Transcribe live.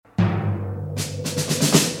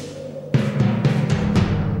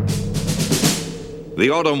The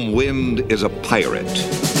autumn wind is a pirate.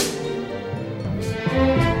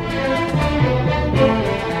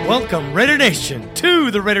 Welcome, Raider Nation, to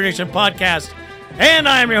the Raider Nation podcast. And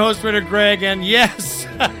I'm your host, Raider Greg, and yes,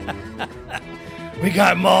 we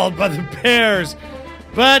got mauled by the Bears.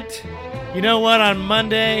 But you know what? On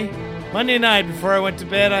Monday night before I went to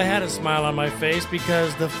bed, I had a smile on my face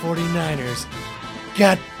because the 49ers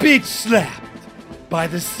got bitch slapped by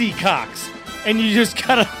the Seahawks. And you just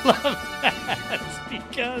gotta love that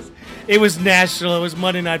because it was national. It was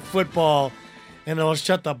Monday Night Football. And it'll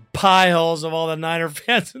shut the pie holes of all the Niner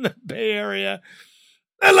fans in the Bay Area.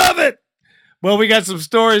 I love it. Well, we got some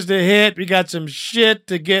stories to hit. We got some shit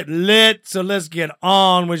to get lit. So let's get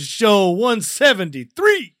on with show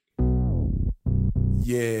 173.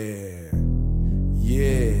 Yeah.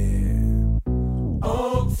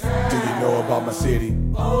 Oakland. Do you know about my city?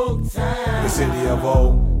 Oakland. The city of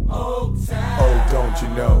O. Oakland. Oh, don't you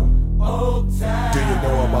know? Oakland. Do you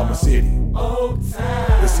know about my city? Oakland.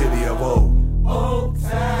 The city of O. Oh,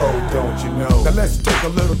 don't you know? Now let's take a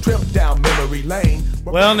little trip down memory lane.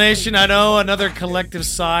 Well, Nation, I know another collective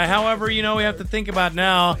sigh. However, we have to think about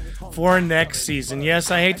now for next season.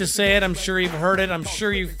 Yes, I hate to say it. I'm sure you've heard it. I'm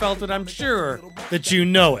sure you've felt it. I'm sure that you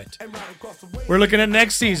know it. We're looking at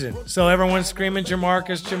next season. So everyone's screaming,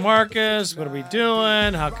 Jamarcus, what are we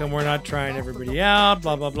doing? How come we're not trying everybody out?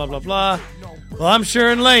 Blah, blah, blah, blah, blah. Well, I'm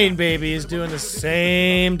sure Lane, baby, is doing the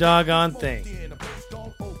same doggone thing.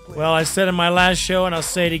 Well, I said in my last show, and I'll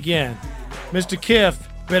say it again. Mr. Kiff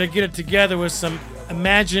better get it together with some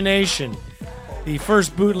imagination. The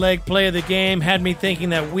first bootleg play of the game had me thinking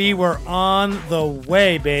that we were on the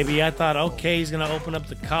way, baby. I thought, okay, he's going to open up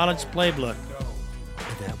the college playbook.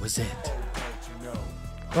 And that was it.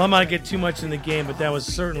 Well, I'm not going to get too much in the game, but that was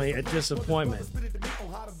certainly a disappointment.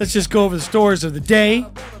 Let's just go over the stories of the day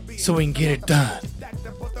so we can get it done.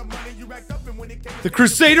 The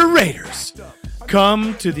Crusader Raiders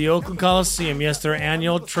come to the Oakland Coliseum. Yes, their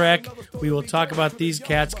annual trek. We will talk about these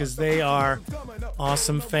cats because they are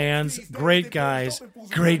awesome fans, great guys,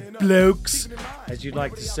 great blokes, as you'd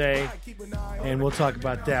like to say. And we'll talk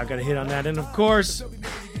about that. I've got to hit on that. And, of course,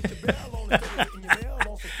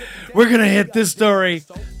 we're going to hit this story.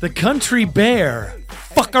 The Country Bear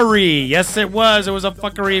fuckery. Yes, it was. It was a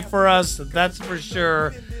fuckery for us. That's for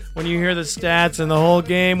sure. When you hear the stats and the whole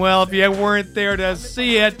game, well, if you weren't there to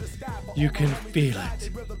see it, you can feel it.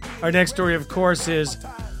 Our next story, of course, is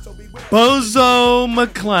Bozo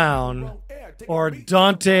McClown or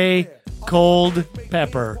Daunte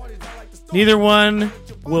ColdPepper. Neither one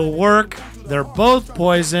will work. They're both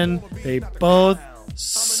poison. They both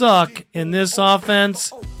suck in this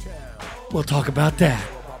offense. We'll talk about that.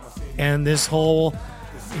 And this whole,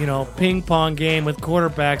 ping pong game with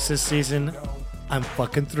quarterbacks this season, I'm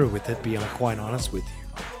fucking through with it, being quite honest with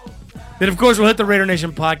you. Then, of course, we'll hit the Raider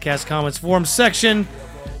Nation podcast comments forum section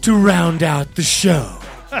to round out the show.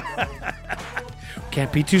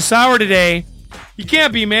 Can't be too sour today. You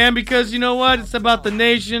can't be, man, because you know what? It's about the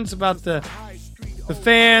nation. It's about the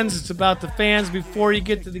fans. It's about the fans before you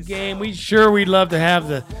get to the game. We'd love to have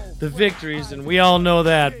the victories, and we all know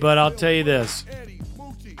that. But I'll tell you this.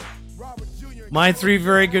 My three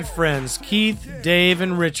very good friends, Keith, Dave,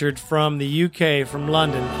 and Richard from the UK, from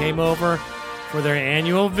London, came over for their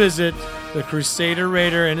annual visit. The Crusader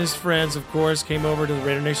Raider and his friends, of course, came over to the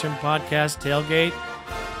Raider Nation podcast tailgate.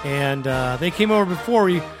 And they came over before.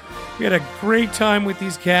 We had a great time with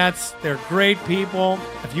these cats. They're great people.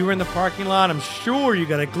 If you were in the parking lot, I'm sure you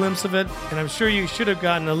got a glimpse of it. And I'm sure you should have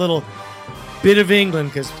gotten a little bit of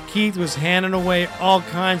England because Keith was handing away all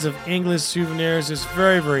kinds of English souvenirs. It's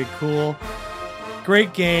very, very cool.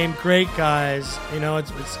 Great game, great guys.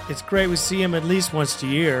 It's great. We see them at least once a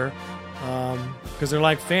year because they're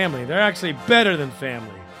like family. They're actually better than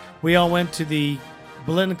family. We all went to the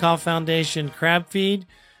Blitnikoff Foundation crab feed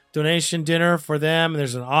donation dinner for them.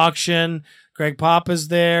 There's an auction. Greg Papa's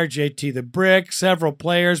there, JT the Brick, several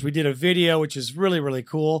players. We did a video, which is really, really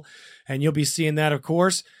cool, and you'll be seeing that, of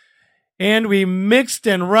course. And we mixed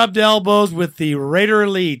and rubbed elbows with the Raider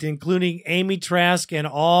Elite, including Amy Trask and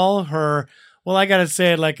all her. Well, I got to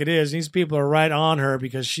say it like it is. These people are right on her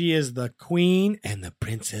because she is the queen and the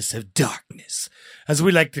princess of darkness, as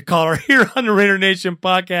we like to call her here on the Raider Nation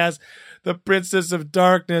podcast, the princess of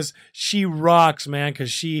darkness. She rocks, man,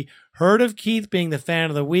 because she heard of Keith being the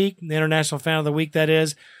fan of the week, the international fan of the week, that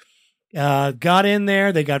is. Got in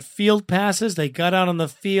there. They got field passes. They got out on the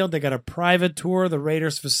field. They got a private tour of the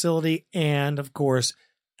Raiders facility and, of course,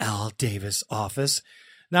 Al Davis' office.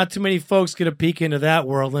 Not too many folks get a peek into that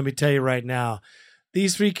world, let me tell you right now.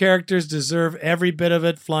 These three characters deserve every bit of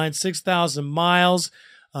it, flying 6,000 miles.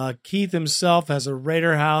 Keith himself has a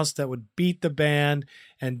Raider house that would beat the band,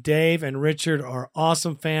 and Dave and Richard are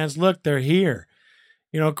awesome fans. Look, they're here.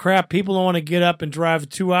 Crap, people don't want to get up and drive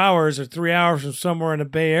 2 hours or 3 hours from somewhere in the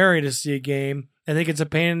Bay Area to see a game. I think it's a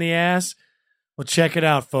pain in the ass. Well, check it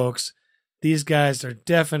out, folks. These guys are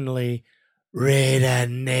definitely Raider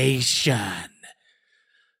Nation.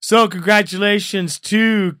 So congratulations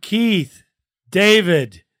to Keith,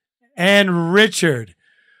 David, and Richard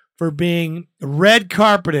for being red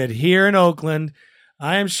carpeted here in Oakland.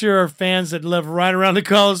 I am sure fans that live right around the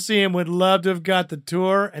Coliseum would love to have got the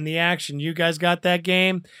tour and the action. You guys got that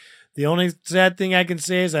game. The only sad thing I can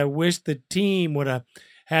say is I wish the team would have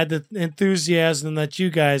had the enthusiasm that you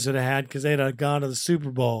guys would have had, because they'd have gone to the Super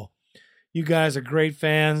Bowl. You guys are great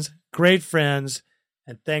fans, great friends,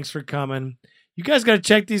 and thanks for coming. You guys got to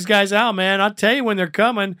check these guys out, man. I'll tell you when they're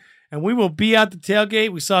coming, and we will be at the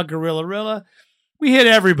tailgate. We saw Gorilla Rilla. We hit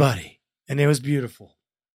everybody, and it was beautiful.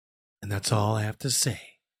 And that's all I have to say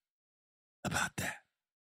about that.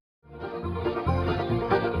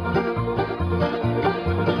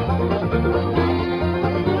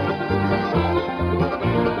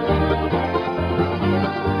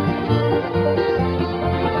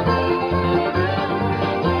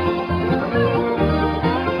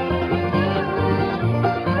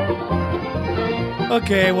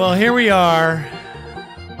 Okay, well, here we are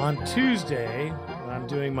on Tuesday. I'm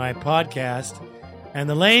doing my podcast. And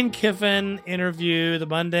the Lane Kiffin interview, the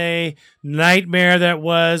Monday nightmare that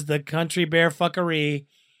was the country bear fuckery.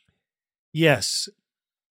 Yes,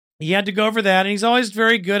 he had to go over that. And he's always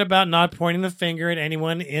very good about not pointing the finger at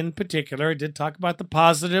anyone in particular. He did talk about the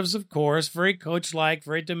positives, of course. Very coach-like,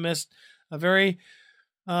 very a very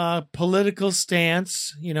political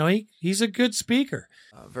stance. He's a good speaker.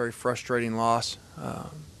 Very frustrating loss.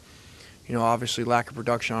 Obviously lack of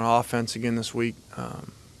production on offense again this week.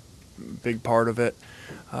 Big part of it.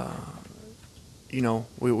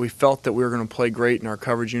 We felt that we were going to play great in our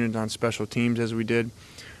coverage unit on special teams as we did.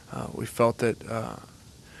 We felt that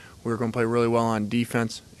we were going to play really well on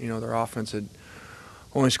defense. Their offense had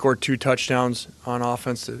only scored 2 touchdowns on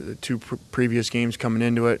offense the 2 previous games coming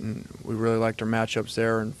into it, and we really liked our matchups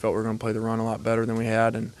there and felt we were going to play the run a lot better than we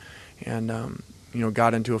had, and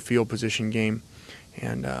got into a field position game,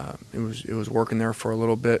 and it was working there for a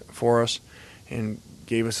little bit for us, and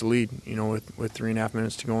gave us a lead, with 3.5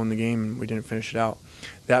 minutes to go in the game, and we didn't finish it out.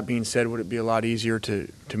 That being said, would it be a lot easier to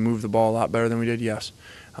move the ball a lot better than we did? Yes.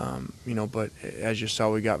 But as you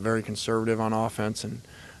saw, we got very conservative on offense, and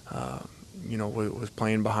was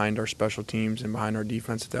playing behind our special teams and behind our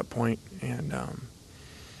defense at that point, and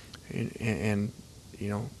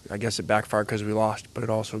I guess it backfired because we lost, but it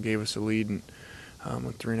also gave us a lead, and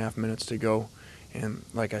with 3.5 minutes to go. And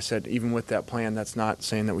like I said, even with that plan, that's not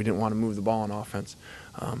saying that we didn't want to move the ball on offense.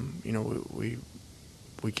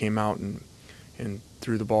 We came out and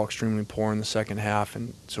threw the ball extremely poor in the second half,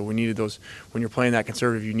 and so we needed those. When you're playing that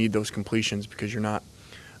conservative, you need those completions because you're not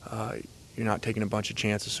taking a bunch of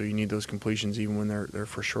chances. So you need those completions even when they're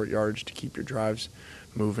for short yardage to keep your drives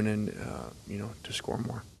moving and to score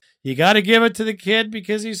more. You got to give it to the kid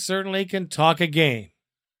because he certainly can talk a game.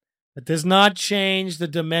 It does not change the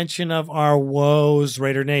dimension of our woes,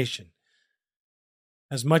 Raider Nation.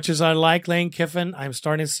 As much as I like Lane Kiffin, I'm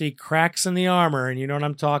starting to see cracks in the armor, and you know what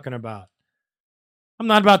I'm talking about. I'm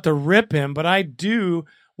not about to rip him, but I do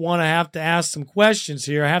want to have to ask some questions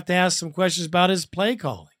here. I have to ask some questions about his play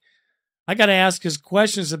calling. I got to ask his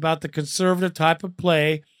questions about the conservative type of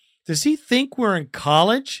play. Does he think we're in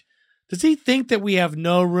college? Does he think that we have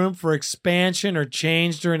no room for expansion or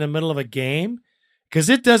change during the middle of a game? Because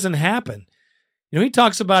it doesn't happen. He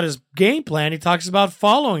talks about his game plan. He talks about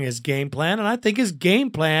following his game plan. And I think his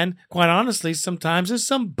game plan, quite honestly, sometimes is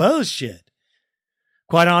some bullshit.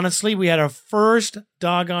 Quite honestly, we had our first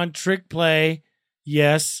doggone trick play.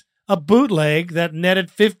 Yes, a bootleg that netted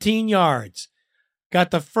 15 yards.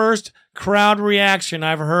 Got the first crowd reaction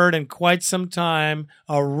I've heard in quite some time.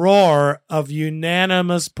 A roar of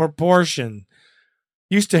unanimous proportion.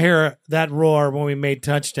 Used to hear that roar when we made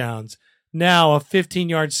touchdowns. Now, a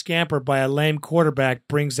 15-yard scamper by a lame quarterback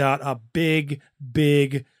brings out a big,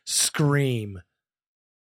 big scream.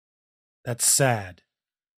 That's sad.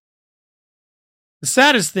 The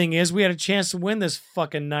saddest thing is we had a chance to win this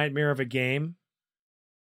fucking nightmare of a game.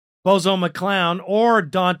 Bozo McClown or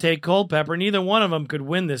Daunte ColdPepper, neither one of them could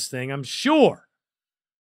win this thing, I'm sure.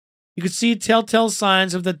 You could see telltale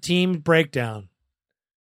signs of the team breakdown.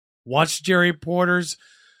 Watch Jerry Porter's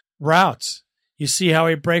routes. You see how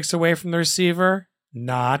he breaks away from the receiver?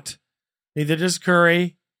 Not. Neither does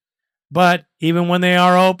Curry. But even when they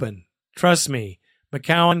are open, trust me,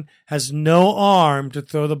 McCown has no arm to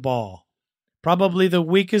throw the ball. Probably the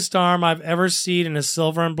weakest arm I've ever seen in a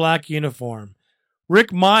silver and black uniform.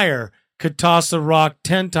 Rick Meyer could toss a rock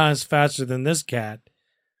 10 times faster than this cat.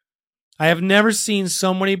 I have never seen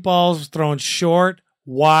so many balls thrown short,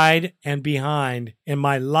 wide, and behind in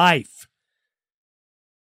my life.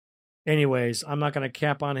 Anyways, I'm not going to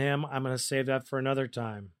cap on him. I'm going to save that for another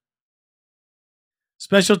time.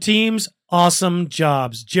 Special teams, awesome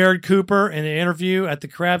jobs. Jared Cooper, in an interview at the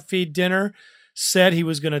Crab Feed dinner, said he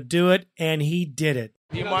was going to do it, and he did it.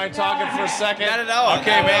 Do you mind talking for a second? Not at all.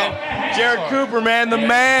 Okay, man. Jared Cooper, man, the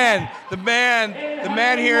man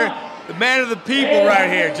here, the man of the people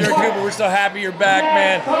right here. Jared Cooper, we're so happy you're back,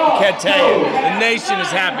 man. I can't tell you. The nation is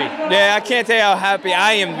happy. Yeah, I can't tell you how happy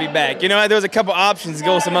I am to be back. You know, there was a couple options to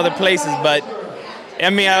go some other places, but I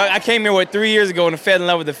mean, I came here, 3 years ago and fell in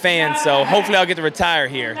love with the fans, so hopefully I'll get to retire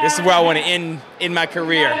here. This is where I want to end my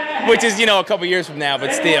career, which is, a couple years from now,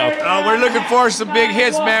 but still. We're looking forward to some big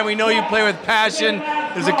hits, man. We know you play with passion.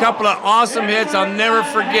 There's a couple of awesome hits I'll never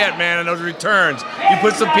forget, man, and those returns. You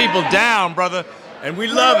put some people down, brother, and we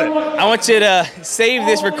love it. I want you to save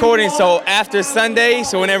this recording so after Sunday,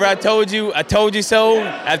 so whenever I told you so,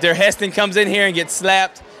 after Heston comes in here and gets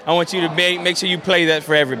slapped, I want you to make sure you play that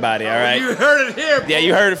for everybody, all right? You heard it here. Yeah,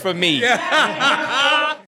 you heard it from me.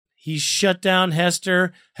 He shut down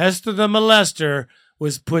Hester. Hester the molester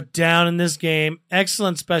was put down in this game.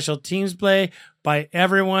 Excellent special teams play by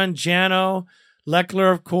everyone. Jano,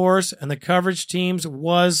 Leckler, of course, and the coverage teams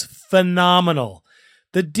was phenomenal.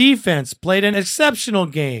 The defense played an exceptional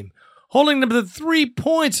game, holding them to 3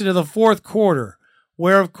 points into the fourth quarter,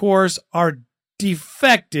 where, of course, our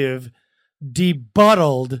defective,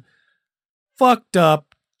 debuttled, fucked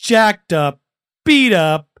up, jacked up, beat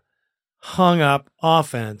up, hung up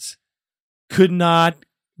offense could not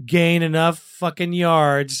gain enough fucking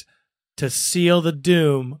yards to seal the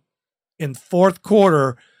doom in fourth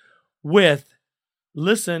quarter with,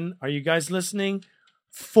 listen, are you guys listening?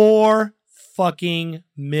 4 fucking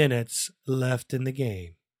minutes left in the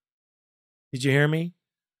game. Did you hear me?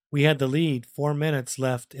 We had the lead, 4 minutes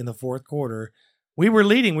left in the fourth quarter. We were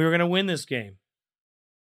leading. We were going to win this game.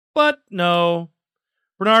 But no.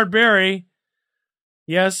 Bernard Berry,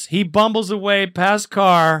 yes, he bumbles away past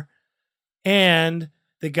Carr, and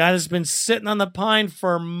the guy that's been sitting on the pine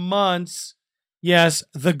for months, yes,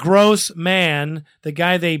 the gross man, the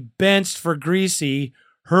guy they benched for Greasy,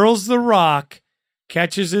 hurls the rock,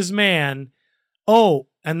 catches his man. Oh,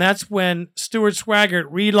 and that's when Stuart Swaggart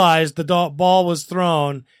realized the ball was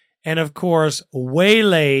thrown, and of course, way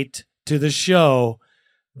late to the show.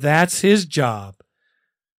 That's his job.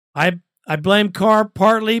 I blame Carr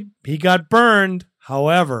partly. He got burned.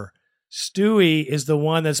 However, Stewie is the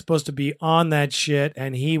one that's supposed to be on that shit,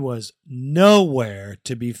 and he was nowhere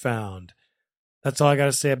to be found. That's all I got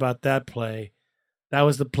to say about that play. That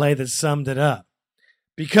was the play that summed it up.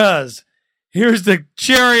 Because here's the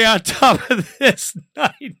cherry on top of this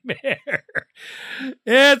nightmare.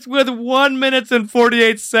 It's with 1 minute and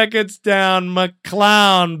 48 seconds down.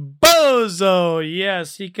 McClown, Bozo.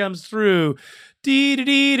 Yes, he comes through.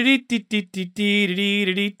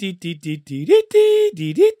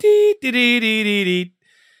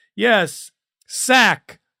 Yes,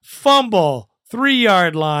 sack, fumble,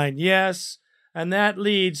 3-yard line. Yes, and that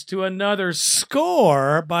leads to another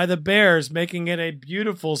score by the Bears, making it a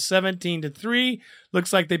beautiful 17-3.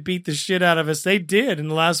 Looks like they beat the shit out of us. They did in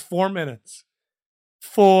the last 4 minutes.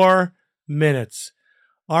 4 minutes.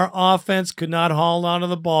 Our offense could not hold on to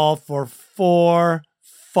the ball for 4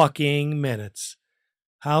 fucking minutes.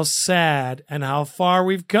 How sad and how far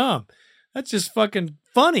we've come. That's just fucking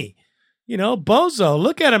funny. Bozo,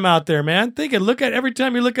 look at him out there, man. Every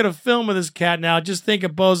time you look at a film of this cat now, just think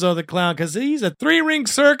of Bozo the Clown, because he's a 3-ring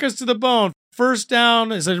circus to the bone. First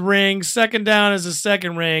down is a ring, second down is a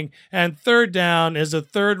second ring, and third down is a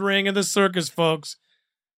third ring of the circus, folks.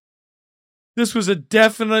 This was a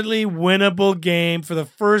definitely winnable game. For the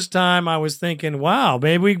first time, I was thinking, wow,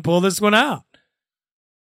 maybe we can pull this one out.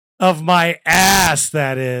 Of my ass,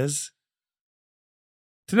 that is.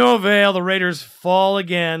 To no avail, the Raiders fall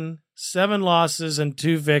again. 7 losses and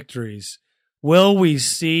 2 victories. Will we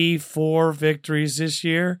see 4 victories this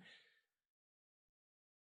year?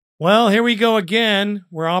 Well, here we go again.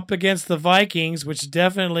 We're up against the Vikings, which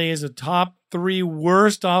definitely is a top 3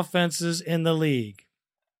 worst offenses in the league.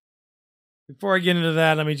 Before I get into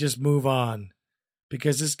that, let me just move on,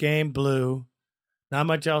 because this game blew. Not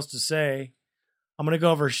much else to say. I'm going to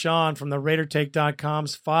go over Sean from the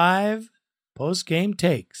RaiderTake.com's 5 post-game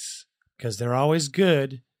takes, because they're always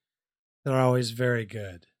good. They're always very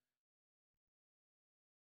good.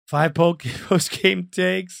 5 post-game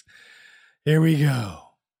takes. Here we go.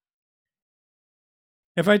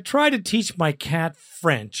 If I try to teach my cat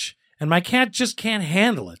French and my cat just can't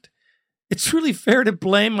handle it, it's really fair to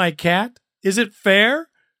blame my cat? Is it fair?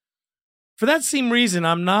 For that same reason,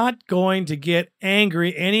 I'm not going to get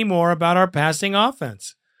angry anymore about our passing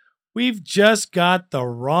offense. We've just got the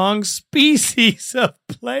wrong species of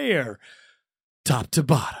player, top to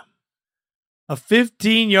bottom. A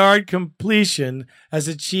 15-yard completion has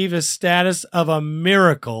achieved a status of a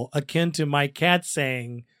miracle akin to my cat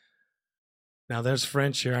saying, now there's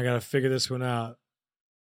French here, I got to figure this one out.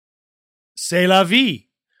 C'est la vie.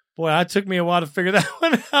 Boy, that took me a while to figure that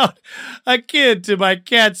one out. Akin to my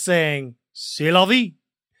cat saying, c'est la vie.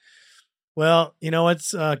 Well, you know,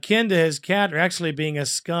 it's akin to his cat or actually being a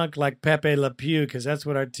skunk like Pepe Le Pew, because that's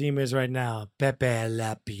what our team is right now. Pepe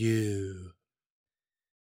Le Pew.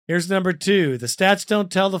 Here's number 2. The stats don't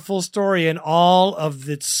tell the full story in all of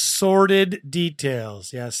its sordid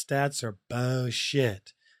details. Yeah, stats are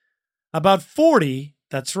bullshit. About 40,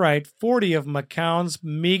 that's right, 40 of McCown's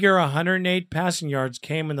meager 108 passing yards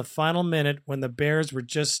came in the final minute when the Bears were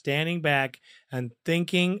just standing back and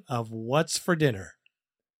thinking of what's for dinner.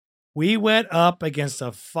 We went up against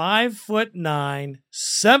a 5'9",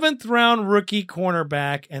 7th-round rookie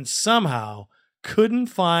cornerback and somehow couldn't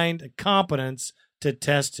find competence to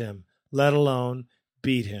test him, let alone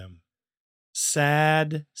beat him.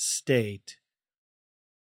 Sad state.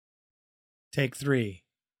 Take 3.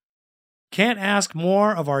 Can't ask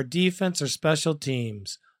more of our defense or special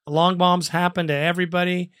teams. Long bombs happen to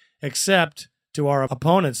everybody except to our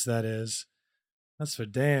opponents, that is. That's for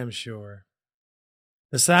damn sure.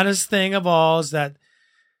 The saddest thing of all is that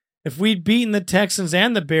if we'd beaten the Texans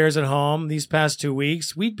and the Bears at home these past 2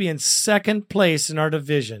 weeks, we'd be in second place in our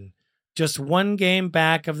division, just 1 game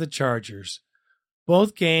back of the Chargers.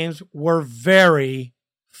 Both games were very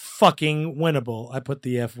fucking winnable. I put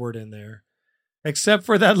the F word in there. Except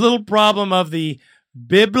for that little problem of the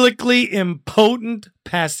biblically impotent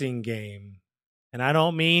passing game. And I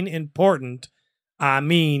don't mean important, I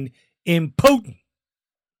mean impotent.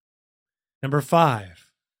 Number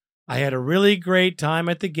 5. I had a really great time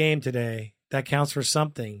at the game today. That counts for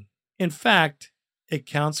something. In fact, it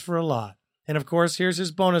counts for a lot. And of course, here's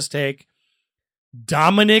his bonus take.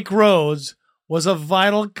 Dominic Rhodes was a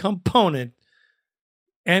vital component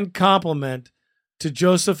and complement to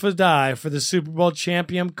Joseph Adai for the Super Bowl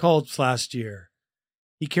champion Colts last year.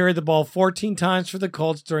 He carried the ball 14 times for the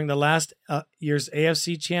Colts during the last year's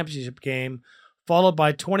AFC Championship game, followed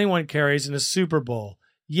by 21 carries in the Super Bowl.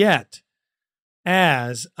 Yet,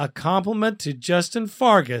 as a compliment to Justin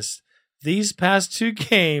Fargas, these past 2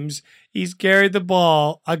 games, he's carried the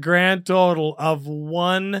ball a grand total of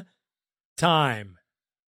 1 time.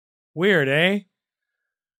 Weird, eh?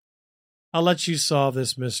 I'll let you solve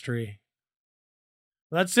this mystery.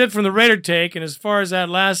 Well, that's it from the Raider take. And as far as that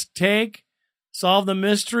last take, solve the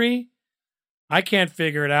mystery, I can't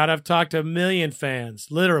figure it out. I've talked to a million fans,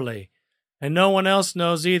 literally, and no one else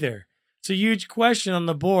knows either. It's a huge question on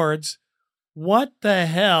the boards. What the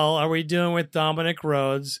hell are we doing with Dominic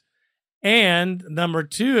Rhodes? And number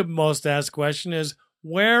 2 most asked question is,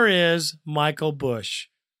 where is Michael Bush?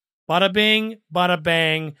 Bada bing, bada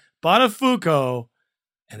bang, bada fuko.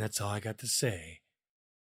 And that's all I got to say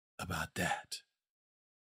about that.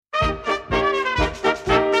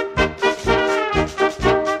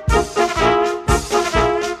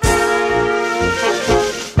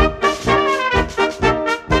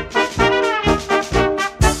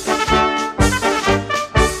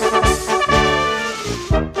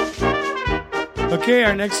 Okay,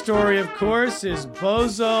 our next story, of course, is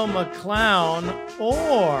Bozo McClown,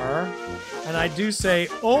 and I do say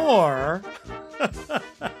or,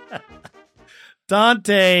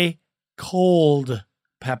 Daunte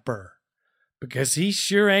ColdPepper, because he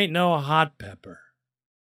sure ain't no hot pepper.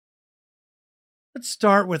 Let's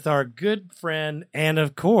start with our good friend and,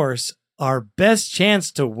 of course, our best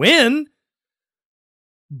chance to win,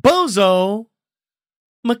 Bozo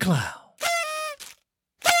McClown.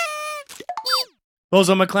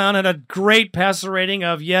 Bozo McClown had a great passer rating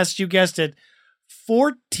of, yes, you guessed it,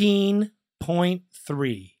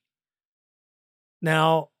 14.3.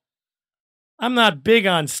 Now, I'm not big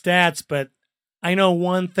on stats, but I know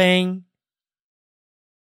one thing.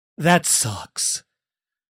 That sucks.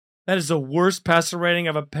 That is the worst passer rating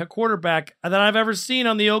of a quarterback that I've ever seen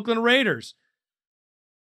on the Oakland Raiders.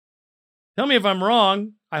 Tell me if I'm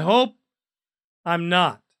wrong. I hope I'm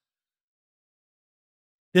not.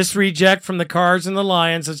 This reject from the Cards and the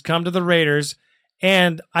Lions has come to the Raiders,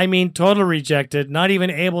 and I mean total rejected, not even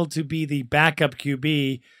able to be the backup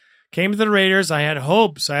QB. Came to the Raiders. I had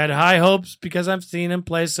hopes. I had high hopes because I've seen him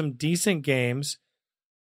play some decent games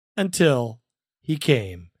until he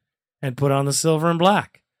came. and put on the silver and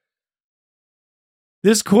black.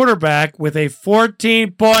 This quarterback with a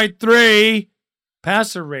 14.3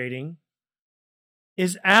 passer rating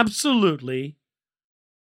is absolutely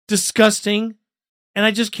disgusting, and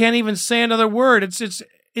I just can't even say another word.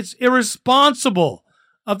 It's irresponsible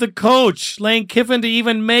of the coach, Lane Kiffin, to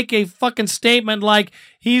even make a fucking statement like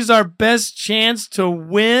he's our best chance to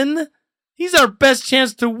win. He's our best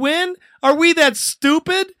chance to win? Are we that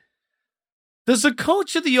stupid? Does the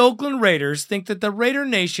coach of the Oakland Raiders think that the Raider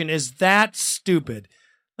Nation is that stupid?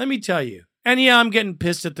 Let me tell you. And yeah, I'm getting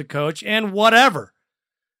pissed at the coach and whatever.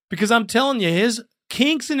 Because I'm telling you, his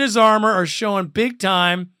kinks in his armor are showing big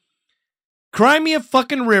time. Cry me a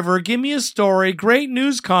fucking river. Give me a story. Great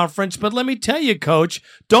news conference. But let me tell you, coach,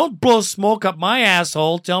 don't blow smoke up my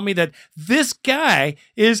asshole. Tell me that this guy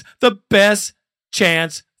is the best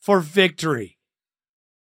chance for victory.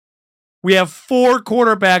 We have 4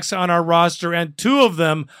 quarterbacks on our roster, and 2 of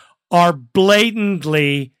them are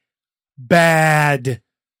blatantly bad.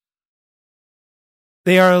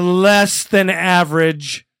 They are less than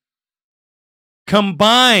average.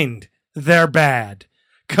 Combined, they're bad.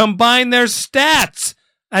 Combine their stats,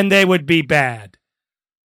 and they would be bad.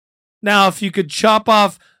 Now, if you could chop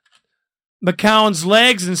off McCown's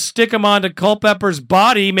legs and stick them onto ColdPepper's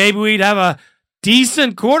body, maybe we'd have a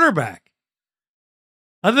decent quarterback.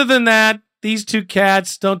 Other than that, these 2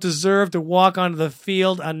 cats don't deserve to walk onto the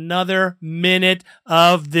field another minute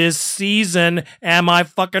of this season. Am I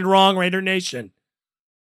fucking wrong, Raider Nation?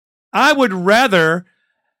 I would rather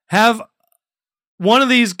have one of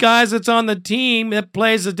these guys that's on the team that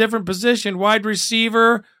plays a different position, wide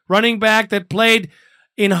receiver, running back that played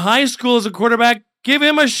in high school as a quarterback, give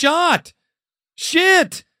him a shot.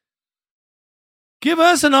 Shit. Give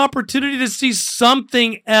us an opportunity to see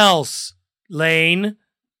something else, Lane.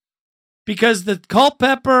 Because the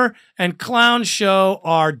ColdPepper and Clown show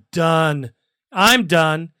are done. I'm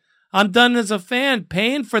done. I'm done as a fan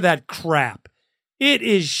paying for that crap. It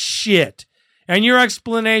is shit. And your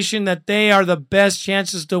explanation that they are the best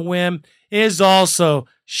chances to win is also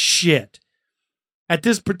shit. At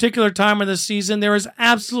this particular time of the season, there is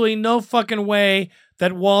absolutely no fucking way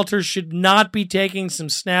that Walter should not be taking some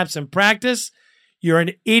snaps in practice. You're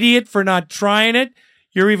an idiot for not trying it.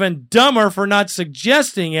 You're even dumber for not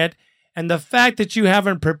suggesting it. And the fact that you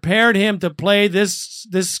haven't prepared him to play this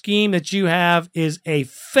scheme that you have is a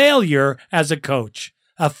failure as a coach.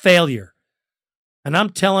 A failure. And I'm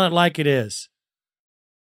telling it like it is.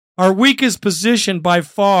 Our weakest position by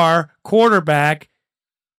far, quarterback.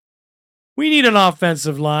 We need an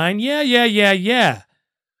offensive line. Yeah.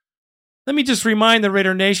 Let me just remind the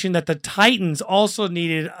Raider Nation that the Titans also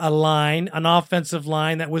needed a line, an offensive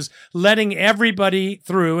line that was letting everybody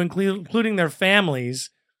through, including their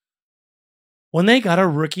families, when they got a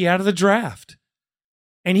rookie out of the draft.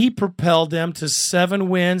 And he propelled them to 7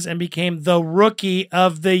 wins and became the Rookie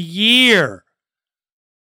of the Year.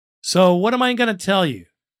 So what am I going to tell you?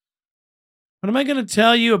 What am I going to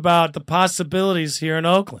tell you about the possibilities here in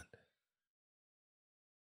Oakland?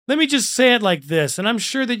 Let me just say it like this, and I'm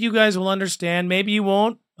sure that you guys will understand. Maybe you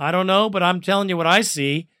won't. I don't know, but I'm telling you what I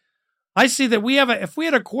see. I see that if we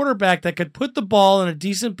had a quarterback that could put the ball in a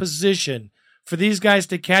decent position for these guys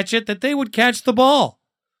to catch it, that they would catch the ball.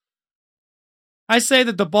 I say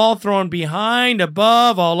that the ball thrown behind,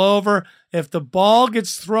 above, all over, if the ball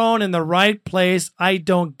gets thrown in the right place, I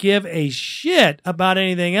don't give a shit about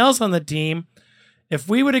anything else on the team. If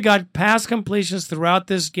we would have got pass completions throughout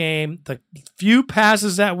this game, the few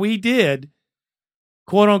passes that we did,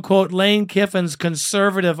 quote unquote, Lane Kiffin's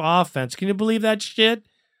conservative offense. Can you believe that shit?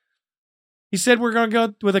 He said we're going to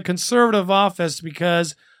go with a conservative offense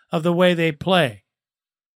because of the way they play.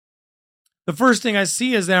 The first thing I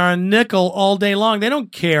see is they're on nickel all day long. They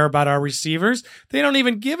don't care about our receivers. They don't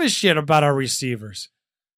even give a shit about our receivers.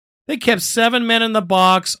 They kept 7 men in the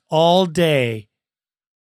box all day.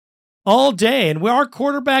 All day. And where our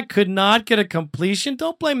quarterback could not get a completion,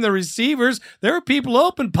 don't blame the receivers. There were people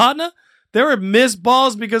open, partner. There were missed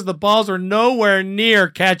balls because the balls were nowhere near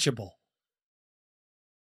catchable.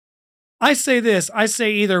 I say this. I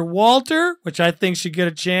say either Walter, which I think should get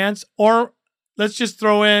a chance, or let's just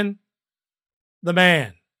throw in the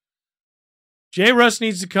man. Jay Russ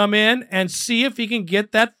needs to come in and see if he can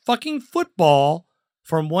get that fucking football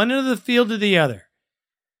from one end of the field to the other.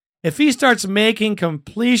 If he starts making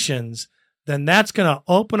completions, then that's going to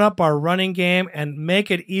open up our running game and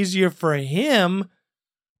make it easier for him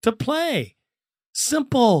to play.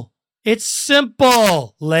 Simple. It's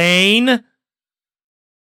simple, Lane.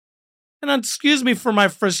 And excuse me for my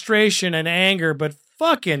frustration and anger, but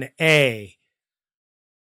fucking A.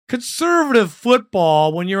 Conservative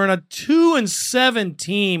football, when you're in a 2-7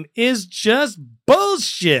 team, is just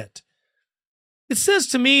bullshit. It says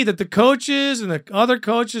to me that the coaches and the other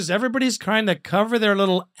coaches, everybody's trying to cover their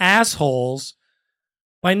little assholes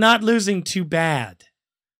by not losing too bad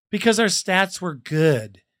because our stats were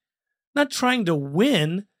good. Not trying to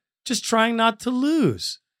win, just trying not to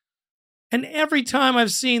lose. And every time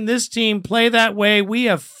I've seen this team play that way, we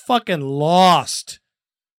have fucking lost.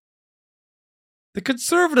 The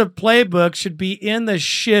conservative playbook should be in the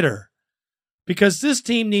shitter because this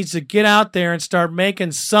team needs to get out there and start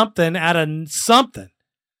making something out of something.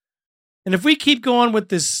 And if we keep going with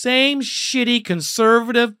this same shitty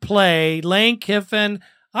conservative play, Lane Kiffin,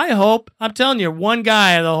 I'm telling you, one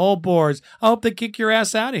guy of the whole boards, I hope they kick your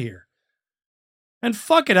ass out of here. And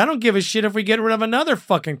fuck it, I don't give a shit if we get rid of another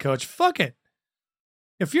fucking coach. Fuck it.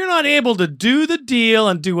 If you're not able to do the deal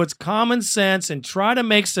and do what's common sense and try to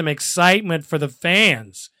make some excitement for the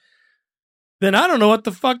fans, then I don't know what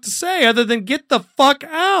the fuck to say other than get the fuck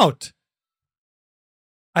out.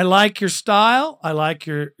 I like your style. I like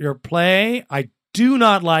your play. I do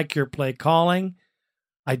not like your play calling.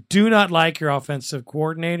 I do not like your offensive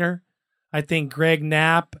coordinator. I think Greg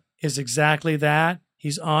Knapp is exactly that.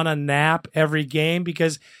 He's on a nap every game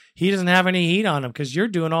because he doesn't have any heat on him because you're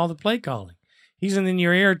doing all the play calling. He's in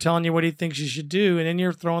your ear telling you what he thinks you should do, and then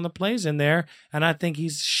you're throwing the plays in there, and I think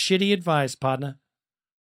he's shitty advice, partner.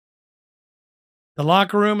 The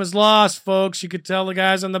locker room is lost, folks. You could tell the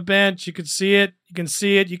guys on the bench. You could see it. You can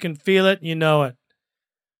see it. You can feel it. You know it.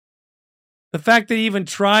 The fact that he even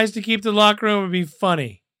tries to keep the locker room would be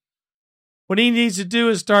funny. What he needs to do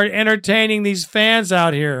is start entertaining these fans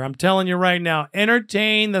out here. I'm telling you right now,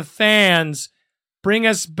 entertain the fans. Bring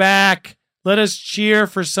us back. Let us cheer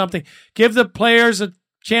for something. Give the players a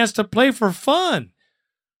chance to play for fun.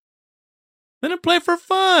 Let them play for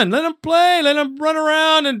fun. Let them play. Let them run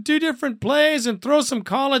around and do different plays and throw some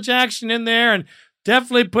college action in there and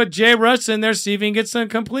definitely put Jay Russ in there, see if he can get some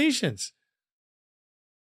completions.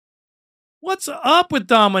 What's up with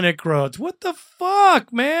Dominic Rhodes? What the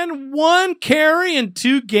fuck, man? 1 carry in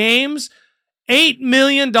 2 games, $8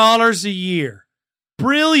 million a year.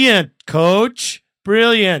 Brilliant, coach.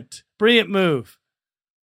 Brilliant. Brilliant move.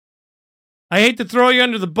 I hate to throw you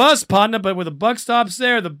under the bus, partner, but when the buck stops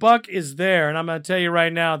there, the buck is there. And I'm going to tell you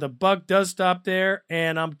right now, the buck does stop there,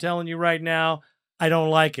 and I'm telling you right now, I don't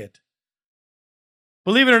like it.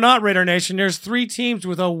 Believe it or not, Raider Nation, there's 3 teams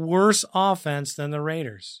with a worse offense than the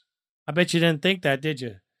Raiders. I bet you didn't think that, did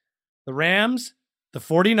you? The Rams, the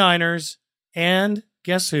 49ers, and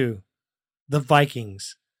guess who? The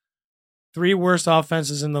Vikings. 3 worst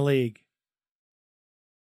offenses in the league.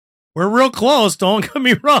 We're real close, don't get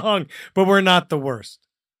me wrong, but we're not the worst.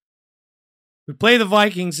 We play the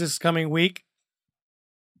Vikings this coming week,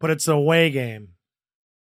 but it's an away game.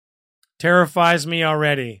 Terrifies me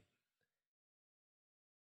already.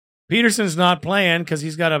 Peterson's not playing because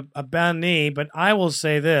he's got a bad knee, but I will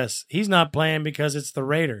say this. He's not playing because it's the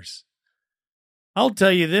Raiders. I'll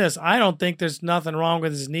tell you this. I don't think there's nothing wrong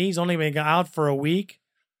with his knee. He's only been out for a week.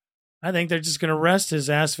 I think they're just going to rest his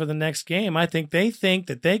ass for the next game. I think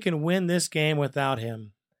that they can win this game without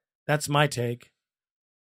him. That's my take.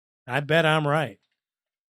 I bet I'm right.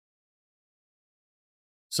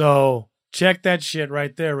 So check that shit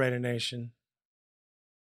right there, Raider Nation.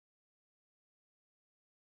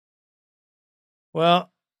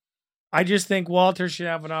 Well, I just think Walter should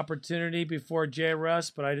have an opportunity before Jay Russ,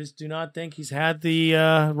 but I just do not think he's had the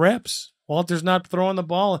reps. Walter's not throwing the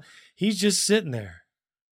ball. He's just sitting there.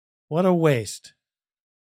 What a waste.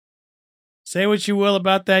 Say what you will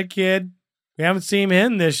about that kid. We haven't seen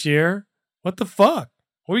him this year. What the fuck?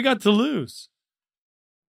 What we got to lose?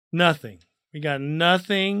 Nothing. We got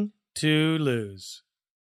nothing to lose.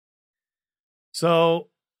 So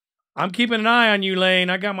I'm keeping an eye on you, Lane.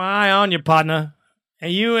 I got my eye on you, partner.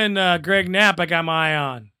 And you and Greg Knapp, I got my eye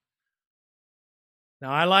on.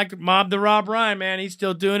 Now, I like Mob the Rob Ryan, man. He's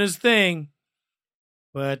still doing his thing.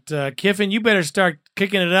 But Kiffin, you better start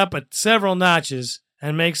kicking it up at several notches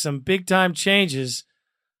and make some big-time changes.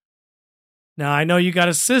 Now, I know you got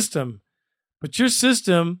a system, but your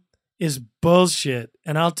system is bullshit.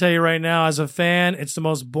 And I'll tell you right now, as a fan, it's the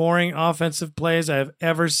most boring offensive plays I have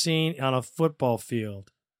ever seen on a football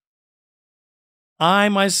field. I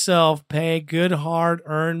myself pay good,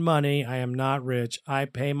 hard-earned money. I am not rich. I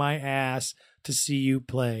pay my ass to see you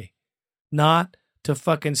play, not to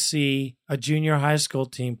fucking see a junior high school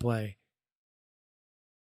team play.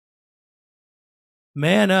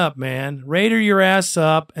 Man up, man. Raider your ass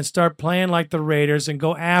up and start playing like the Raiders and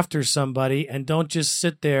go after somebody and don't just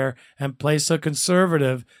sit there and play so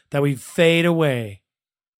conservative that we fade away.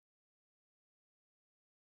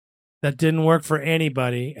 That didn't work for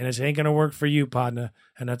anybody, and it ain't going to work for you, partner.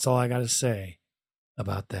 And that's all I got to say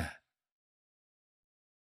about that.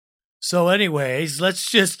 So anyways, let's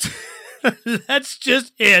just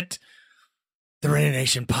hit the Raider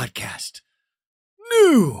Nation podcast.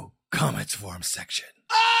 New comments forum section.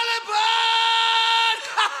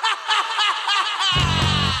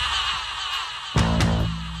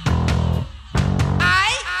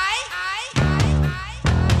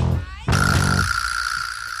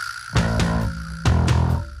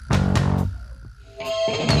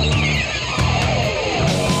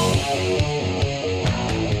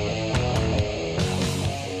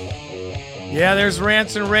 Yeah, there's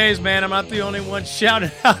rants and raves, man. I'm not the only one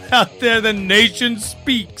shouting out there. The nation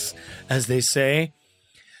speaks, as they say.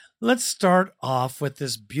 Let's start off with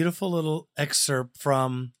this beautiful little excerpt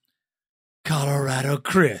from Colorado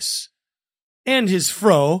Chris and his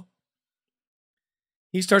fro.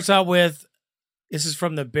 He starts out with, this is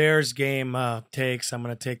from the Bears game takes. I'm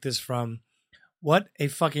going to take this from, what a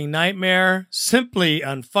fucking nightmare. Simply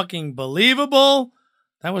unfucking believable.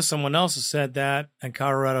 That was someone else who said that. And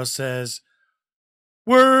Colorado says,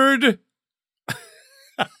 word.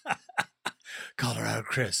 Colorado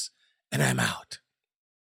Chris, and I'm out.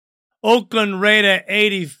 Oakland Raider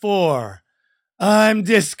 84. I'm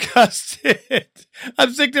disgusted.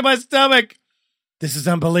 I'm sick to my stomach. This is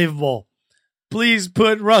unbelievable. Please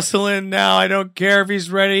put Russell in now. I don't care if he's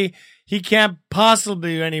ready. He can't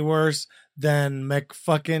possibly be any worse than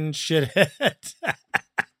McFucking shithead.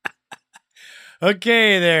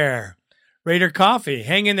 Okay there. Raider Coffee.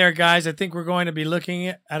 Hang in there, guys. I think we're going to be looking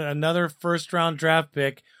at another first-round draft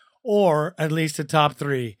pick, or at least a top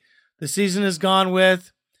 3. The season is gone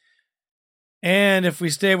with, and if we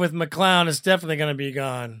stay with McClown, it's definitely going to be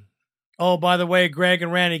gone. Oh, by the way, Greg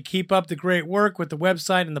and Randy, keep up the great work with the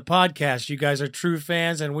website and the podcast. You guys are true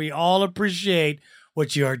fans, and we all appreciate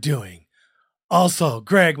what you are doing. Also,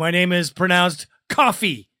 Greg, my name is pronounced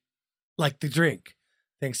coffee, like the drink.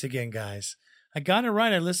 Thanks again, guys. I got it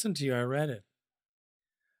right. I listened to you. I read it.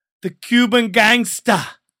 The Cuban Gangsta.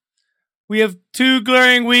 We have 2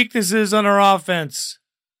 glaring weaknesses on our offense.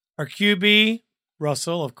 Our QB,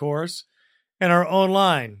 Russell, of course, and our own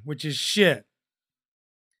line, which is shit.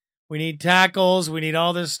 We need tackles. We need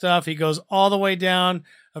all this stuff. He goes all the way down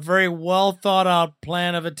a very well thought out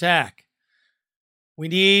plan of attack. We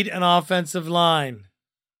need an offensive line.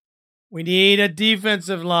 We need a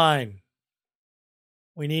defensive line.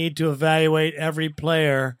 We need to evaluate every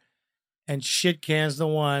player, and shit cans the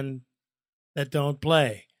one that don't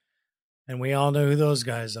play. And we all know who those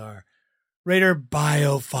guys are. Raider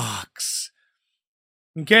BioFox.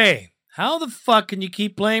 Okay, how the fuck can you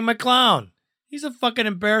keep playing McClown? He's a fucking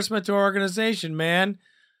embarrassment to our organization, man.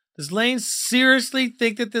 Does Lane seriously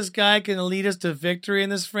think that this guy can lead us to victory in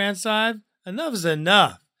this franchise? Enough is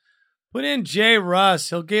enough. Put in J. Russ.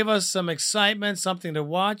 He'll give us some excitement, something to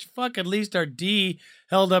watch. Fuck, at least our D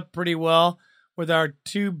held up pretty well with our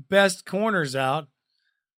 2 best corners out.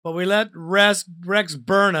 But we let Rex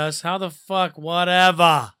burn us. How the fuck?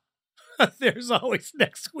 Whatever. There's always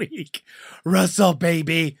next week. Russell,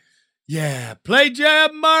 baby. Yeah. Play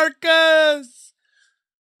jab, Marcus.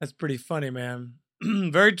 That's pretty funny, man.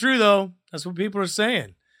 Very true, though. That's what people are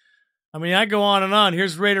saying. I mean, I go on and on.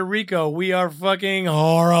 Here's Raider Rico. We are fucking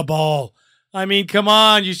horrible. I mean, come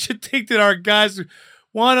on. You should think that our guys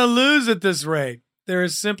want to lose at this rate. There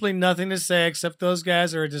is simply nothing to say except those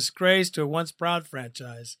guys are a disgrace to a once proud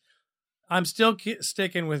franchise. I'm still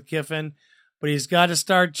sticking with Kiffin, but he's got to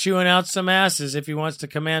start chewing out some asses if he wants to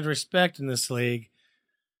command respect in this league.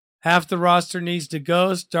 Half the roster needs to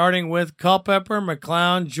go, starting with ColdPepper,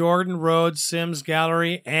 McClown, Jordan, Rhodes, Sims,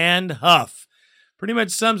 Gallery, and Huff. Pretty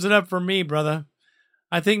much sums it up for me, brother.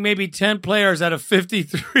 I think maybe 10 players out of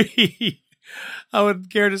 53 I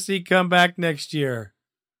would care to see come back next year.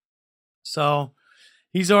 So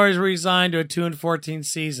he's always resigned to a 2-14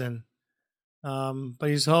 season. But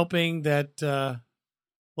he's hoping that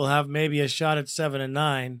we'll have maybe a shot at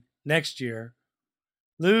 7-9 next year.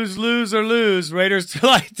 Lose, lose, or lose. Raiders till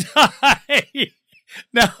I die.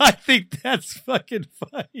 Now I think that's fucking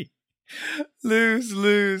funny. Lose,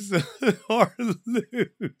 lose, or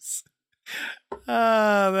lose.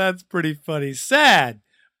 That's pretty funny. Sad,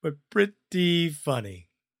 but pretty funny.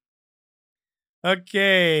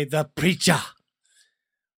 Okay, the preacher.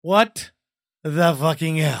 What the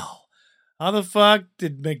fucking hell? How the fuck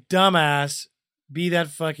did McDumbass be that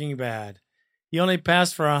fucking bad? He only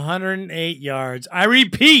passed for 108 yards. I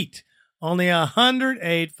repeat, only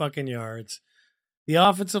 108 fucking yards. The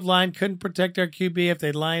offensive line couldn't protect our QB if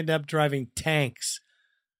they lined up driving tanks.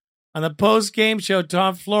 On the post-game show,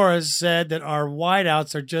 Tom Flores said that our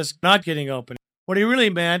wideouts are just not getting open. What he really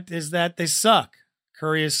meant is that they suck.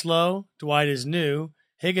 Curry is slow. Dwight is new.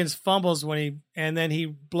 Higgins fumbles and then he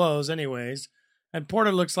blows anyways. And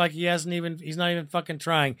Porter looks like he's not even fucking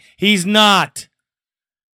trying. He's not.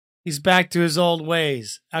 He's back to his old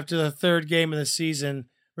ways. After the third game of the season,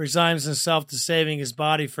 resigns himself to saving his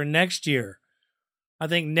body for next year. I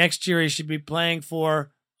think next year he should be playing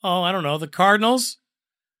for, the Cardinals.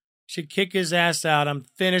 Should kick his ass out. I'm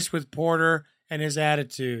finished with Porter and his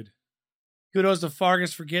attitude. Kudos to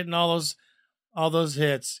Fargas for getting all those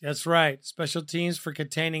hits. That's right. Special teams for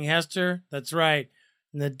containing Hester. That's right.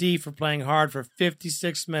 And the D for playing hard for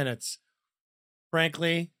 56 minutes.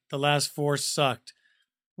 Frankly, the last 4 sucked.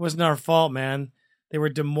 It wasn't our fault, man. They were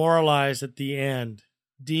demoralized at the end.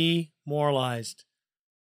 Demoralized.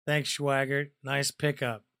 Thanks, Schwagert. Nice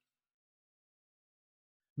pickup.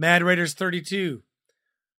 Mad Raiders 32.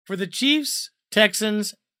 For the Chiefs,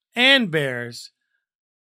 Texans, and Bears,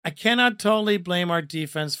 I cannot totally blame our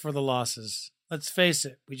defense for the losses. Let's face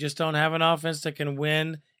it, we just don't have an offense that can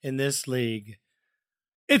win in this league.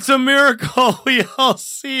 It's a miracle. We all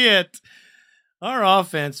see it. Our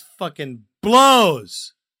offense fucking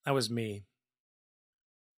blows. That was me.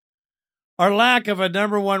 Our lack of a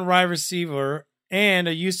number 1 wide receiver and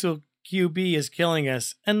a useful QB is killing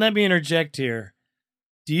us. And let me interject here.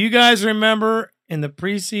 Do you guys remember in the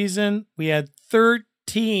preseason, we had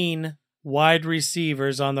 13 wide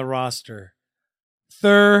receivers on the roster?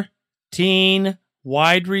 13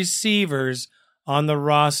 wide receivers on the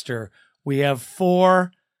roster. We have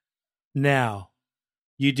 4 now.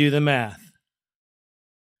 You do the math.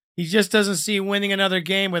 He just doesn't see winning another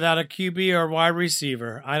game without a QB or wide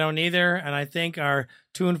receiver. I don't either, and I think our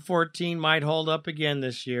 2-14 might hold up again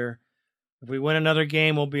this year. If we win another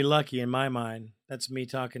game, we'll be lucky in my mind. That's me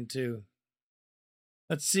talking too.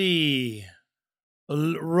 Let's see.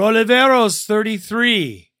 Roliveros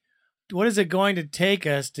 33. What is it going to take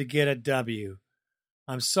us to get a W?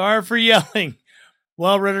 I'm sorry for yelling.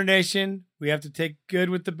 Well, Raider Nation, we have to take good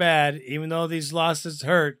with the bad, even though these losses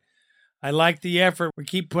hurt. I like the effort we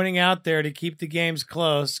keep putting out there to keep the games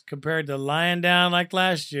close compared to lying down like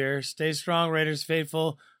last year. Stay strong, Raiders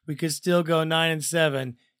faithful. We could still go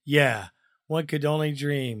 9-7. Yeah, one could only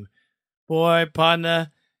dream. Boy,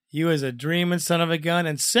 Podna, you is a dreaming son of a gun.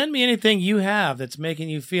 And send me anything you have that's making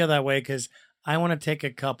you feel that way, because I want to take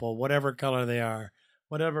a couple, whatever color they are,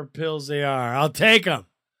 whatever pills they are. I'll take them.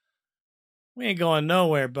 We ain't going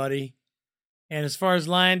nowhere, buddy. And as far as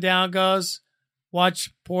lying down goes,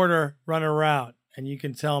 watch Porter run a route, and you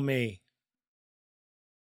can tell me.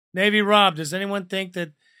 Navy Rob, does anyone think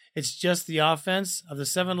that it's just the offense? Of the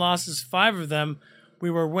 7 losses, 5 of them,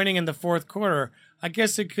 we were winning in the fourth quarter. I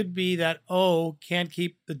guess it could be that O can't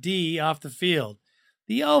keep the D off the field.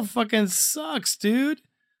 The O fucking sucks, dude.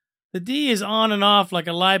 The D is on and off like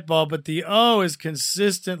a light bulb, but the O is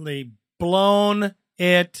consistently blown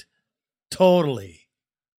it totally.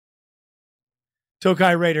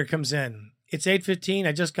 Tokai Raider comes in. It's 8:15.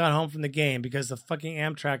 I just got home from the game because the fucking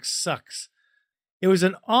Amtrak sucks. It was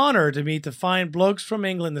an honor to meet the fine blokes from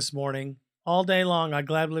England this morning. All day long, I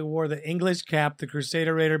gladly wore the English cap the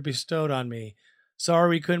Crusader Raider bestowed on me. Sorry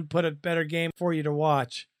we couldn't put a better game for you to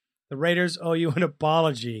watch. The Raiders owe you an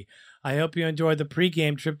apology. I hope you enjoyed the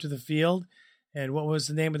pregame trip to the field. And what was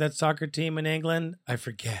the name of that soccer team in England? I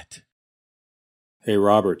forget. Hey,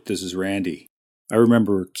 Robert, this is Randy. I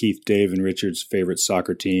remember Keith, Dave, and Richard's favorite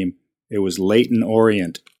soccer team. It was Leyton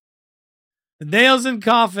Orient. The nails in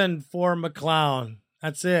coffin for McClown.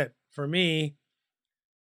 That's it. For me,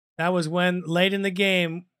 that was when, late in the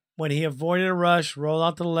game, when he avoided a rush, rolled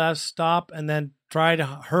out to the left, stopped, and then tried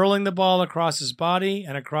hurling the ball across his body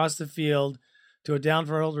and across the field to a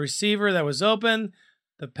downfield receiver that was open.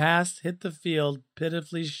 The pass hit the field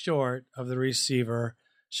pitifully short of the receiver,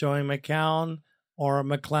 showing McCown or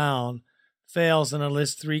McClown fails and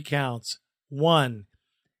enlists 3 counts. 1,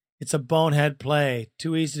 it's a bonehead play,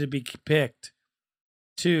 too easy to be picked.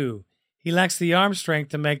 2, he lacks the arm strength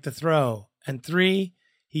to make the throw. And 3,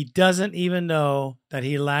 he doesn't even know that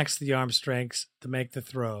he lacks the arm strength to make the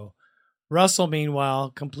throw. Russell, meanwhile,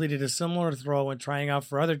 completed a similar throw when trying out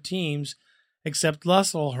for other teams, except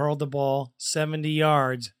Russell hurled the ball 70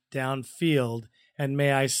 yards downfield, and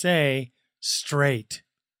may I say, straight.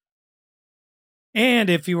 And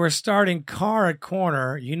if you were starting Carr at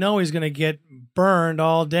corner, you know he's going to get burned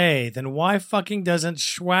all day. Then why fucking doesn't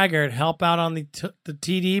Schwagert help out on the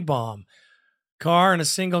TD bomb? Carr in a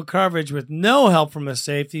single coverage with no help from a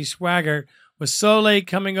safety. Schwagert was so late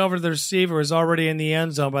coming over to the receiver, was already in the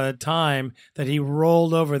end zone by the time that he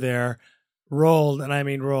rolled over there. Rolled, and I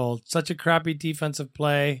mean rolled. Such a crappy defensive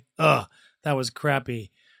play. Ugh, that was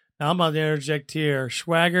crappy. Now I'm going to interject here.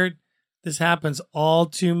 Schwagert, This happens all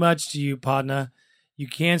too much to you, Podna. You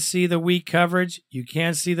can't see the weak coverage. You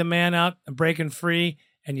can't see the man out breaking free,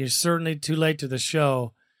 and you're certainly too late to the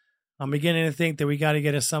show. I'm beginning to think that we got to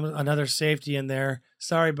get another safety in there.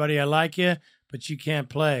 Sorry, buddy, I like you, but you can't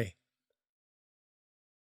play.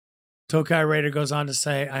 Tokai Raider goes on to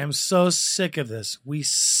say, I am so sick of this. We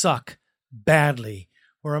suck badly.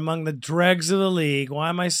 We're among the dregs of the league. Why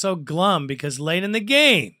am I so glum? Because late in the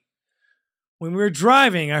game, when we were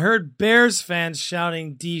driving, I heard Bears fans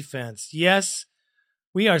shouting defense. Yes,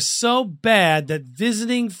 we are so bad that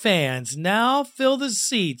visiting fans now fill the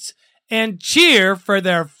seats and cheer for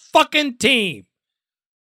their fucking team.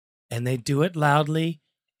 And they do it loudly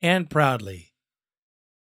and proudly.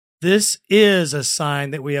 This is a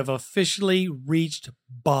sign that we have officially reached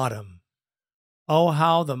bottom. Oh,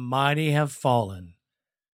 how the mighty have fallen.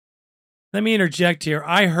 Let me interject here.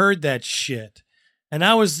 I heard that shit. And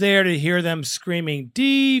I was there to hear them screaming,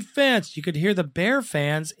 defense. You could hear the Bear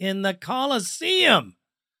fans in the Coliseum.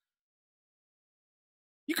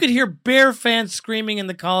 You could hear Bear fans screaming in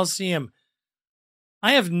the Coliseum.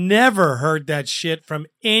 I have never heard that shit from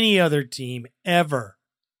any other team, ever.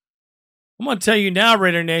 I'm going to tell you now,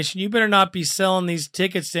 Raider Nation, you better not be selling these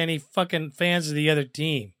tickets to any fucking fans of the other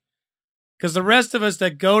team. Because the rest of us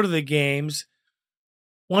that go to the games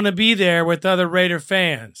want to be there with other Raider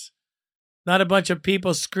fans. Not a bunch of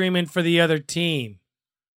people screaming for the other team.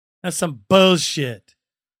 That's some bullshit.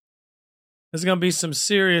 There's going to be some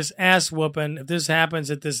serious ass whooping if this happens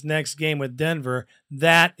at this next game with Denver.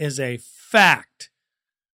 That is a fact.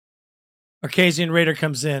 Arcasian Raider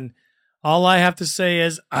comes in. All I have to say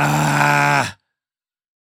is, That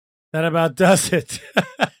about does it.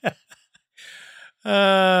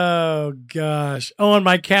 Oh, gosh. Oh, and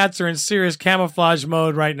my cats are in serious camouflage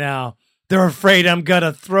mode right now. They're afraid I'm going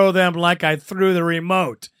to throw them like I threw the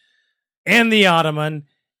remote and the ottoman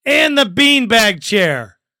and the beanbag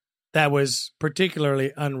chair. That was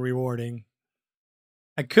particularly unrewarding.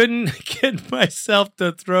 I couldn't get myself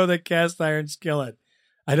to throw the cast iron skillet.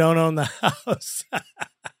 I don't own the house.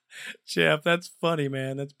 Jeff, that's funny,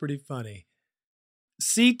 man. That's pretty funny.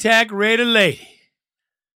 SeaTac Raider Lady.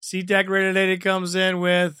 SeaTac Raider Lady comes in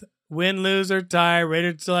with win, lose, or tie,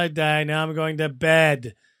 Raider till I die. Now I'm going to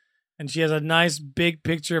bed. And she has a nice big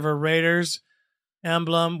picture of a Raiders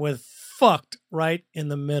emblem with fucked right in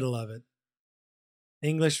the middle of it.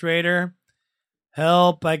 English Raider,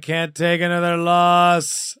 help, I can't take another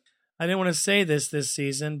loss. I didn't want to say this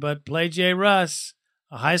season, but play J. Russ.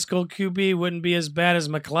 A high school QB wouldn't be as bad as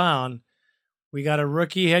McClown. We got a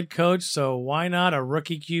rookie head coach, so why not a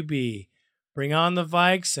rookie QB? Bring on the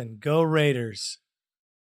Vikes and go Raiders.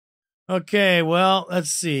 Okay, well, let's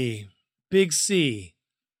see. Big C.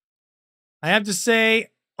 I have to say,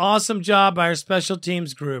 awesome job by our special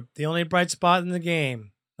teams group. The only bright spot in the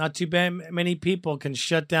game. Not too many people can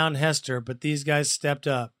shut down Hester, but these guys stepped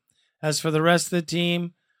up. As for the rest of the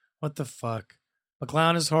team, what the fuck?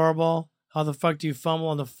 McClown is horrible. How the fuck do you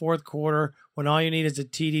fumble in the fourth quarter when all you need is a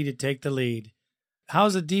TD to take the lead?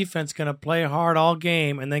 How's the defense going to play hard all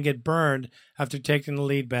game and then get burned after taking the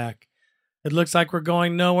lead back? It looks like we're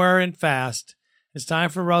going nowhere and fast. It's time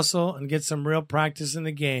for Russell and get some real practice in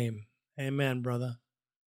the game. Amen, brother.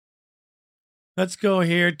 Let's go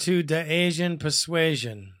here to the Asian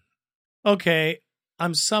Persuasion. Okay,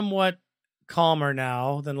 I'm somewhat calmer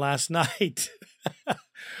now than last night.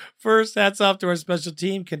 First, hats off to our special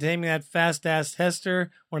team containing that fast-ass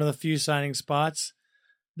Hester, one of the few signing spots.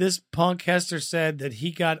 This punk Hester said that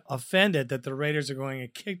he got offended that the Raiders are going to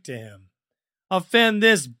kick to him. Offend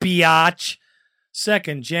this biatch.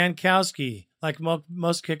 Second, Jankowski. Like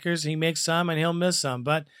most kickers, he makes some and he'll miss some,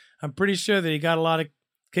 but I'm pretty sure that he got a lot of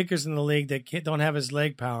kickers in the league that don't have his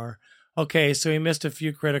leg power. Okay, so he missed a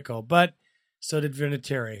few critical, but so did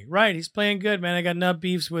Vinatieri. Right, he's playing good, man. I got enough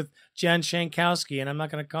beefs with Jan Shankowski, and I'm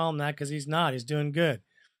not going to call him that because he's not. He's doing good.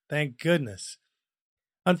 Thank goodness.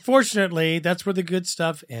 Unfortunately, that's where the good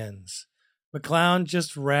stuff ends. McClown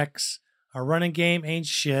just wrecks. Our running game ain't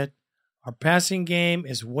shit. Our passing game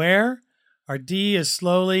is where? Our D is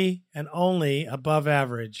slowly and only above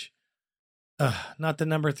average. Not the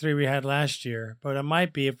number 3 we had last year, but it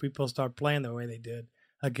might be if people start playing the way they did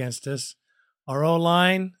against us. Our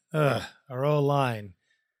O-line, our O-line.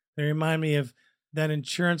 They remind me of that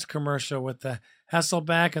insurance commercial with the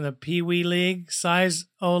Hasselback and the Pee Wee League size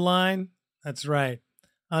O-line. That's right.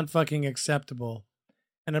 Unfucking acceptable.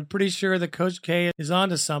 And I'm pretty sure that Coach K is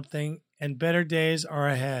onto something and better days are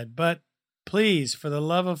ahead. But please, for the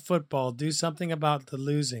love of football, do something about the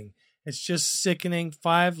losing. It's just sickening.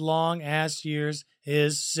 5 long-ass years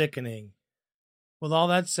is sickening. With all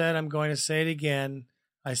that said, I'm going to say it again.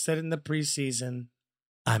 I said it in the preseason.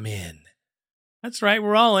 I'm in. That's right.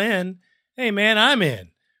 We're all in. Hey, man, I'm in.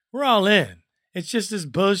 We're all in. It's just this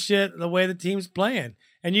bullshit the way the team's playing.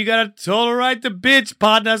 And you got a total right to bitch,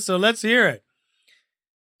 partner, so let's hear it.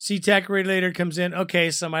 ckoree later comes in.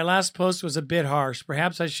 Okay, so my last post was a bit harsh.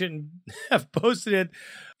 Perhaps I shouldn't have posted it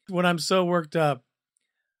when I'm so worked up.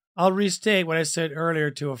 I'll restate what I said earlier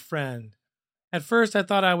to a friend. At first, I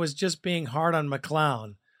thought I was just being hard on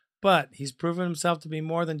McClown, but he's proven himself to be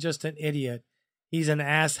more than just an idiot. He's an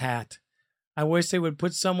asshat. I wish they would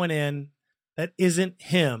put someone in that isn't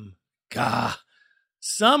him. Gah.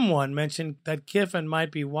 Someone mentioned that Kiffin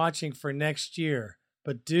might be watching for next year.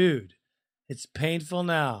 But dude, it's painful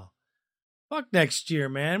now. Fuck next year,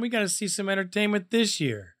 man. We got to see some entertainment this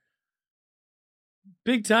year.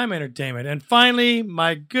 Big time entertainment. And finally,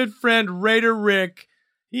 my good friend Raider Rick.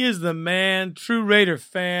 He is the man, true Raider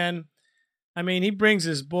fan. I mean, he brings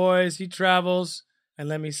his boys, he travels. And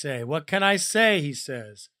let me say, what can I say, he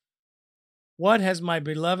says. What has my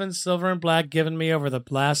beloved Silver and Black given me over the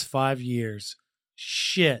last 5 years?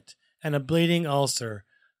 Shit. And a bleeding ulcer.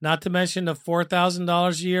 Not to mention the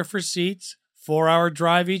 $4,000 a year for seats, 4-hour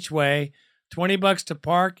drive each way, $20 to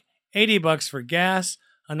park, $80 for gas,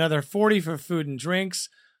 another $40 for food and drinks.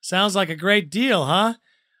 Sounds like a great deal, huh?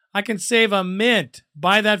 I can save a mint.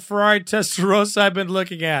 Buy that Ferrari Testarossa I've been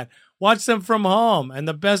looking at. Watch them from home. And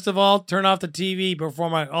the best of all, turn off the TV before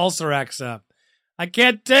my ulcer acts up. I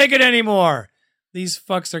can't take it anymore. These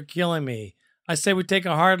fucks are killing me. I say we take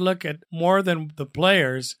a hard look at more than the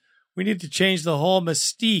players. We need to change the whole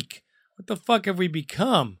mystique. What the fuck have we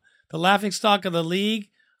become? The laughingstock of the league?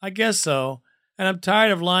 I guess so. And I'm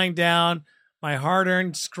tired of lying down my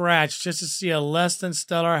hard-earned scratch just to see a less than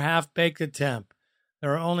stellar half-baked attempt.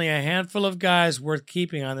 There are only a handful of guys worth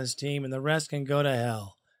keeping on this team, and the rest can go to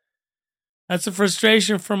hell. That's a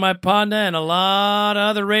frustration from my partner and a lot of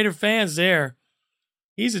other Raider fans there.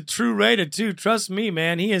 He's a true Raider, too. Trust me,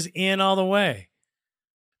 man. He is in all the way.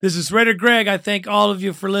 This is Raider Greg. I thank all of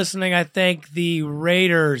you for listening. I thank the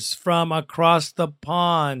Raiders from across the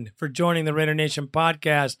pond for joining the Raider Nation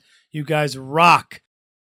podcast. You guys rock.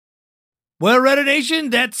 Well, Raider Nation,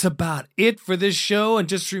 that's about it for this show. And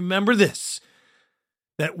just remember this,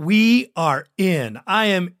 that we are in. I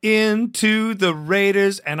am into the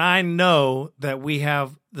Raiders, and I know that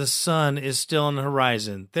the sun is still on the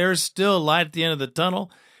horizon. There's still light at the end of the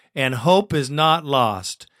tunnel, and hope is not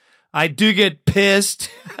lost. I do get pissed,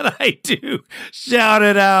 and I do shout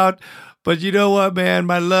it out. But you know what, man?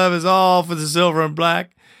 My love is all for the Silver and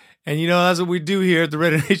Black. And you know, that's what we do here at the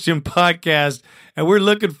Raider Nation podcast. And we're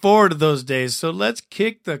looking forward to those days. So let's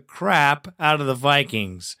kick the crap out of the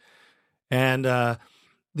Vikings. And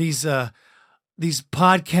these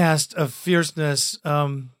podcasts of fierceness,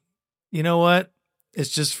 you know what? It's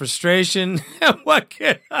just frustration. What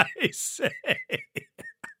can I say?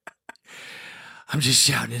 I'm just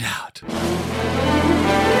shouting it out.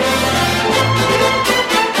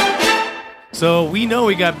 So we know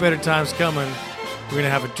we got better times coming. We're going to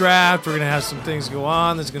have a draft. We're going to have some things go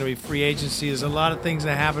on. There's going to be free agency. There's a lot of things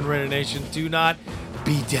that happen, Raider Nation. Do not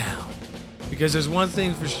be down. Because there's one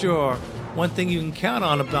thing for sure, one thing you can count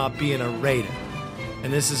on about being a Raider.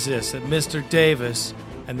 And this is this, that Mr. Davis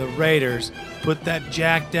and the Raiders put that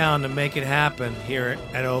jack down to make it happen here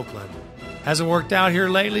at Oakland. Hasn't worked out here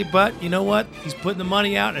lately, but you know what? He's putting the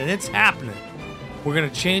money out, and it's happening. We're going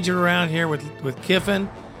to change it around here with Kiffin.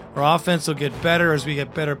 Our offense will get better as we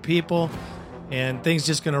get better people, and things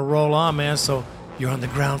just going to roll on, man. So you're on the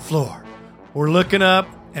ground floor. We're looking up,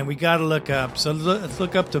 and we got to look up. So let's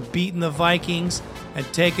look up to beating the Vikings and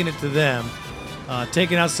taking it to them,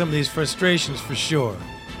 taking out some of these frustrations for sure.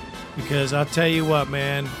 Because I'll tell you what,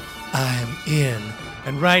 man, I'm in.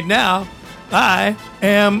 And right now, I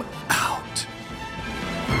am